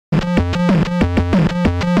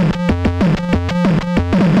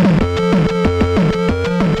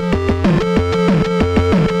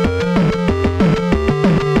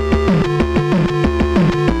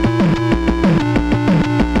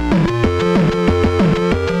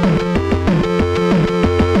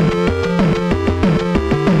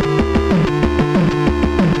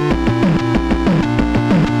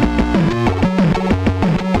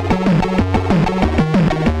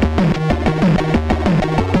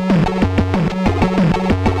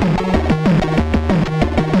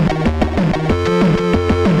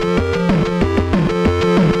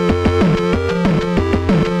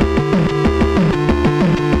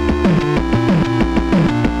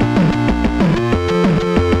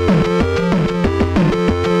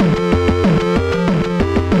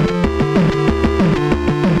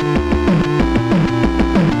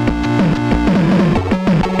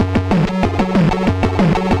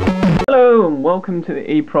welcome to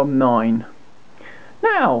the EEPROM 9.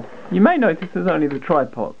 Now, you may notice there's only the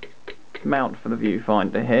tripod mount for the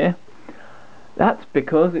viewfinder here. That's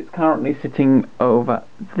because it's currently sitting over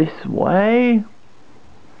this way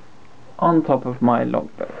on top of my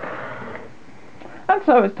logbook. And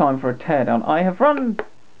so it's time for a teardown. I have run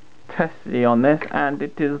Testy on this and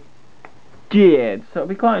it is geared, so it'll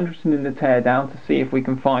be quite interesting in the teardown to see if we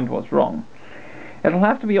can find what's wrong. It'll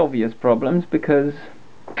have to be obvious problems because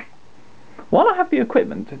while I have the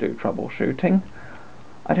equipment to do troubleshooting,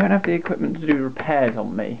 I don't have the equipment to do repairs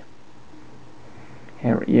on me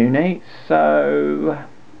here at uni, so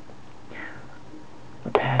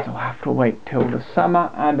repairs will have to wait till the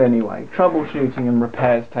summer, and anyway, troubleshooting and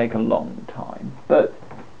repairs take a long time. But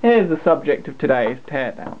here's the subject of today's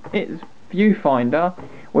teardown. It's Viewfinder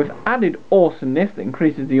with added awesomeness that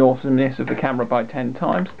increases the awesomeness of the camera by 10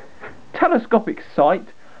 times, telescopic sight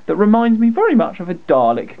that reminds me very much of a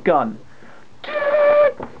Dalek gun.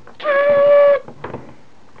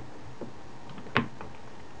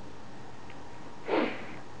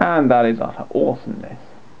 And that is utter awesomeness.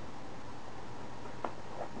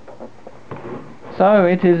 So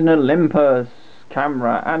it is an Olympus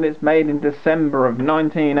camera and it's made in December of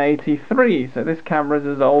 1983, so this camera is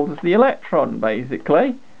as old as the Electron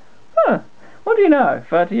basically. Huh, what do you know,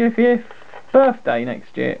 30th birthday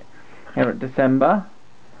next year here at December.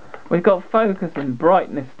 We've got focus and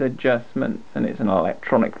brightness adjustments, and it's an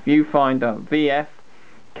electronic viewfinder VF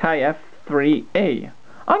KF3E.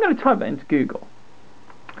 I'm going to type that into Google.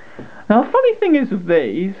 Now the funny thing is with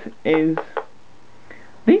these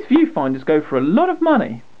viewfinders go for a lot of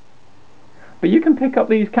money, but you can pick up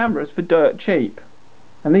these cameras for dirt cheap,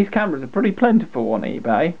 and these cameras are pretty plentiful on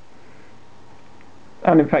eBay.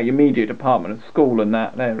 And in fact your media department of school and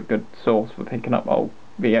that, they're a good source for picking up old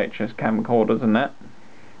VHS camcorders and that.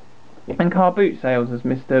 And car boot sales, as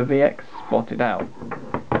Mr. VX spotted out.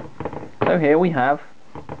 So here we have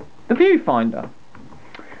the viewfinder.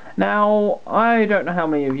 Now, I don't know how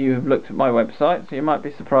many of you have looked at my website, so you might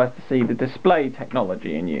be surprised to see the display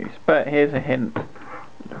technology in use. But here's a hint.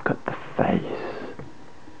 Look at the face.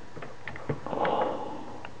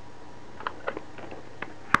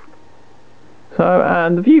 So,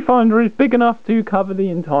 and the viewfinder is big enough to cover the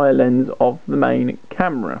entire lens of the main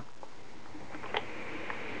camera.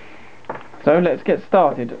 So let's get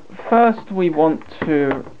started. First we want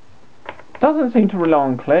to... Doesn't seem to rely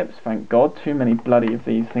on clips, thank God. Too many bloody of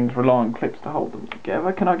these things rely on clips to hold them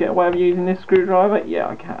together. Can I get away with using this screwdriver? Yeah,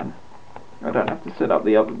 I can. I don't have to set up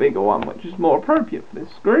the other bigger one, which is more appropriate for this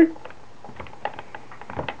screw.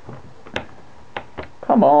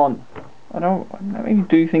 Come on. Let me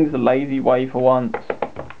do things the lazy way for once.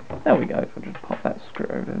 There we go. I'll just pop that screw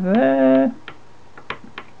over there.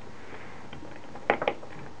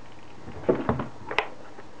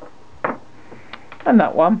 And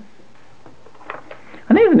that one.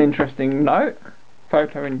 And here's an interesting note.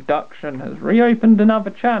 Photo Induction has reopened another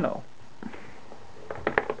channel.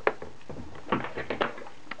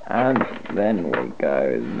 And then we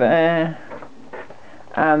go there.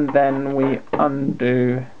 And then we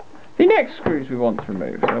undo the next screws we want to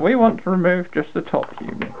remove. So we want to remove just the top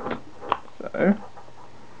unit. So,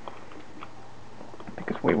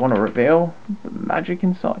 because we want to reveal the magic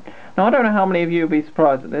inside. Now I don't know how many of you will be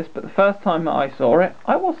surprised at this, but the first time that I saw it,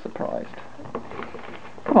 I was surprised.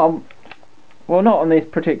 Come on. Well, not on this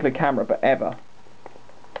particular camera, but ever.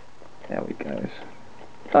 There we go.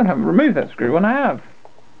 I haven't removed that screw when I have.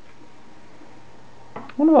 I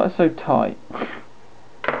wonder why it's so tight.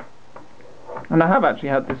 And I have actually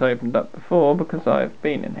had this opened up before because I've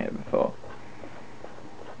been in here before.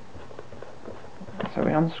 So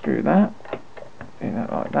we unscrew that. Do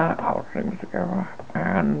that like that, hold things together,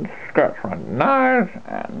 and scratch my nose,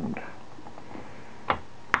 and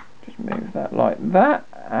just move that like that,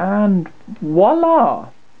 and voila!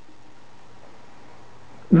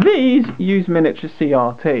 These use miniature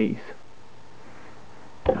CRTs.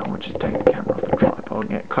 Now we'll just take the camera off the tripod and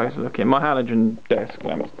get a closer look in. My halogen desk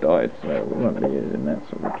lamp's died, so we won't be using that,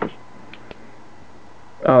 so we'll just...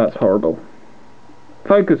 Oh, that's horrible.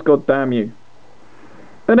 Focus, goddamn you.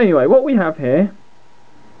 But anyway, what we have here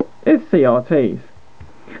is CRTs.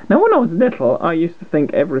 Now when I was little, I used to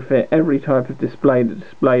think every type of display that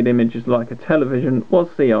displayed images like a television was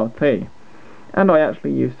CRT. And I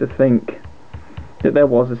actually used to think that there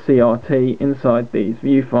was a CRT inside these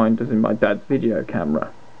viewfinders in my dad's video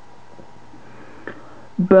camera.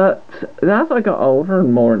 But as I got older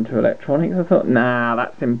and more into electronics, I thought, nah,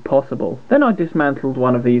 that's impossible. Then I dismantled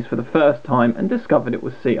one of these for the first time and discovered it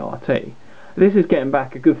was CRT. This is getting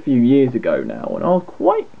back a good few years ago now, and I was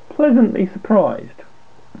quite pleasantly surprised.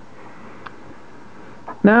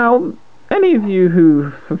 Now, any of you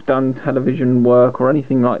who have done television work or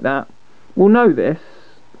anything like that will know this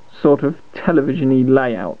sort of television-y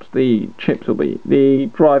layout. The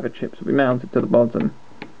driver chips will be mounted to the bottom.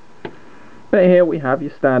 But here we have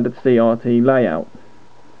your standard CRT layout.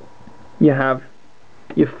 You have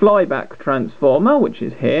your flyback transformer, which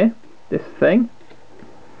is here, this thing,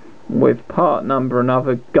 with part number and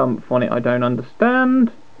other gumph on it I don't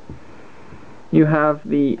understand. You have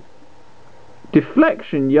the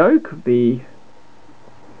deflection yoke to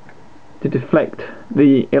deflect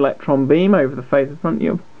the electron beam over the face of the front.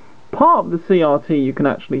 You have part of the CRT you can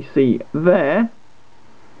actually see there.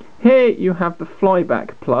 Here you have the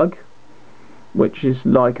flyback plug, which is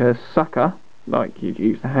like a sucker, like you'd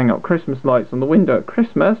use to hang up Christmas lights on the window at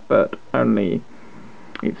Christmas, but only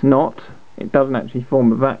it's not. It doesn't actually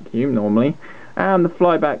form a vacuum normally. And the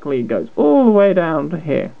flyback lead goes all the way down to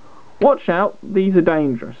here. Watch out, these are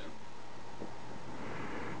dangerous.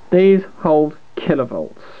 These hold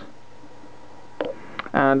kilovolts.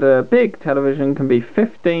 And a big television can be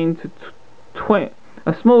 15 to 20.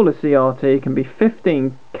 A smaller CRT can be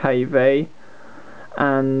 15 kV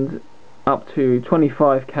and up to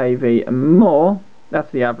 25 kV and more.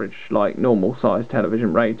 That's the average, like, normal size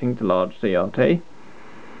television rating to large CRT.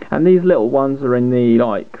 And these little ones are in the,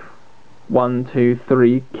 like, 1, 2,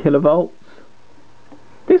 3 kilovolts.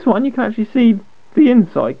 This one you can actually see the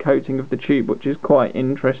inside coating of the tube, which is quite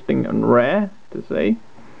interesting and rare to see.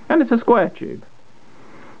 And it's a square tube.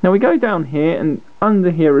 Now we go down here, and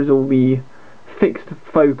under here is all the fixed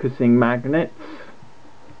focusing magnets.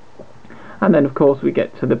 And then of course we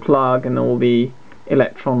get to the plug, and all the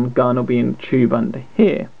electron gun will be in the tube under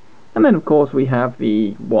here. And then of course we have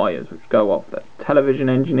the wires which go off. The television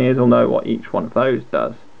engineers will know what each one of those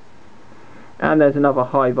does. And there's another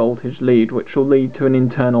high voltage lead which will lead to an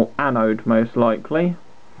internal anode most likely,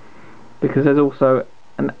 because there's also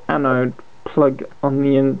an anode plug on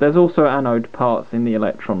the end. There's also anode parts in the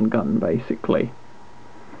electron gun basically.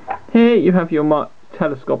 Here you have your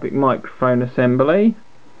telescopic microphone assembly.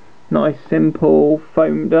 Nice, simple,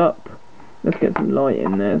 foamed up. Let's get some light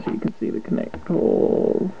in there so you can see the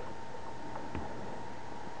connectors.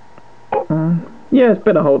 Yeah, it's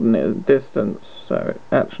better holding it at a distance so it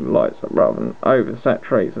actually lights up rather than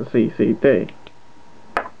oversaturates a CCD.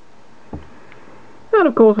 And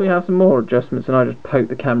of course we have some more adjustments, and I just poked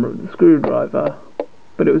the camera with the screwdriver.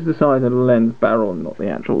 But it was the size of the lens barrel, not the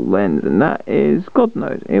actual lens, and that is, God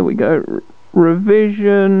knows, here we go,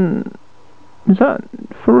 revision. Is that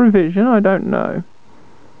for revision? I don't know.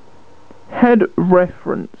 Head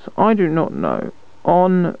reference, I do not know.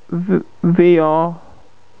 On VR,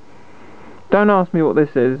 don't ask me what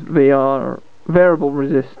this is. VR, variable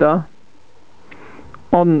resistor.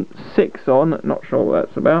 On 6 on, not sure what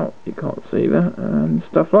that's about, you can't see that, and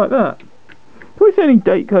stuff like that. Do we see any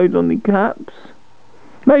date codes on the caps?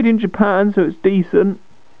 Made in Japan, so it's decent.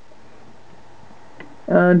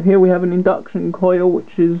 And here we have an induction coil,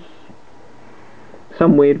 which is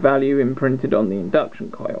some weird value imprinted on the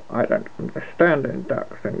induction coil. I don't understand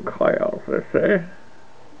induction coils, you see.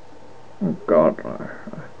 Oh God.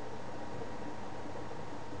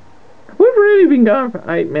 We've really been going for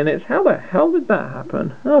 8 minutes. How the hell did that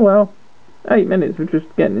happen? Oh well. 8 minutes of just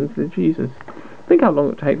getting into the Jesus. Think how long it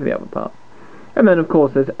would take for the other part. And then of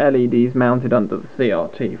course there's LEDs mounted under the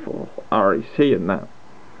CRT for REC and that.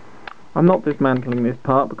 I'm not dismantling this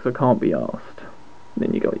part because I can't be arsed.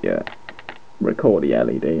 Then you got your recordy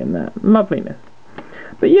LED and that. Loveliness.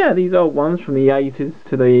 But yeah, these old ones from the 80s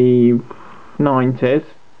to the 90s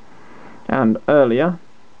and earlier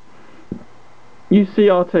use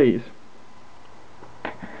CRTs.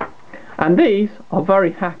 And these are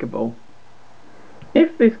very hackable.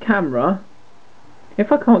 If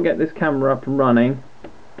I can't get this camera up and running,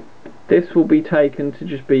 this will be taken to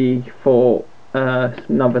just be for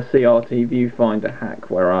another CRT viewfinder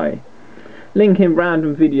hack where I link in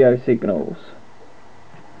random video signals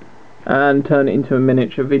and turn it into a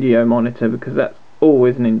miniature video monitor, because that's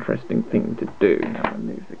always an interesting thing to do. Now I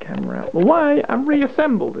move the camera out of the way and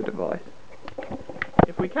reassemble the device.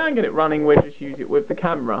 If we can get it running, we'll just use it with the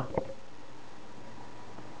camera.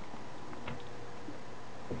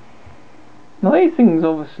 Now these things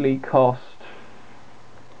obviously cost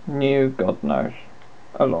new, God knows,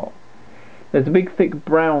 a lot. There's a big thick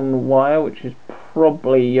brown wire which is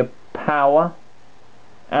probably your power,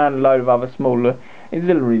 and a load of other smaller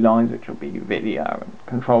auxiliary lines which will be video and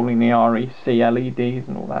controlling the REC LEDs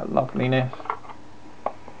and all that loveliness.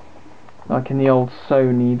 Like in the old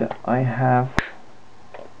Sony that I have.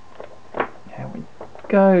 There we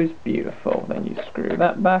go, it's beautiful. Then you screw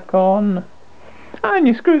that back on. And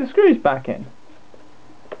you screw the screws back in.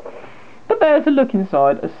 But there's a look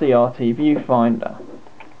inside a CRT viewfinder.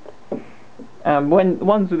 And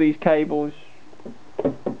ones with these cables,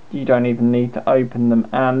 you don't even need to open them,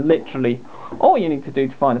 and literally all you need to do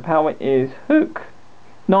to find the power is hook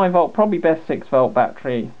 9 volt, probably best 6 volt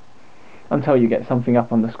battery until you get something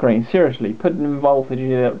up on the screen. Seriously, putting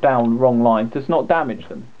voltage down the wrong line does not damage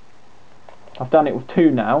them. I've done it with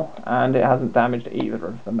 2 now and it hasn't damaged either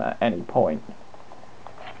of them at any point.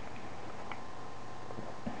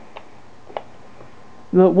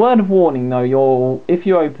 The word of warning though, if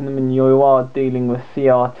you open them and you are dealing with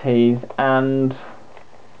CRTs, and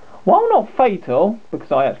while not fatal,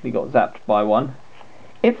 because I actually got zapped by one,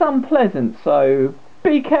 it's unpleasant, so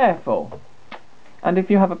be careful. And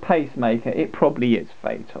if you have a pacemaker, it probably is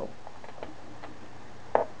fatal.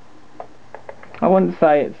 I wouldn't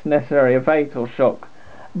say it's necessarily a fatal shock,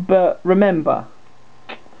 but remember,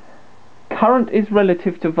 current is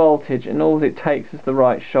relative to voltage, and all it takes is the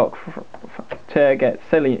right shock to get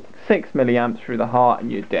 6 milliamps through the heart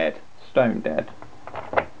and you're dead, stone dead.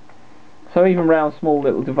 So even around small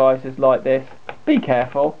little devices like this, be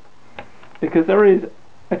careful, because there is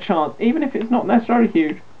a chance, even if it's not necessarily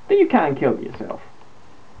huge, that you can kill yourself.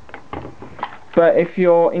 But if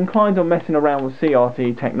you're inclined on messing around with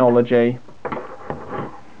CRT technology,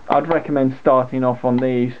 I'd recommend starting off on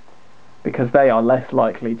these, because they are less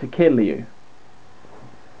likely to kill you.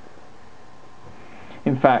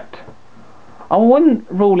 In fact, I wouldn't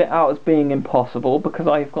rule it out as being impossible, because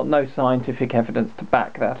I've got no scientific evidence to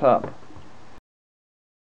back that up.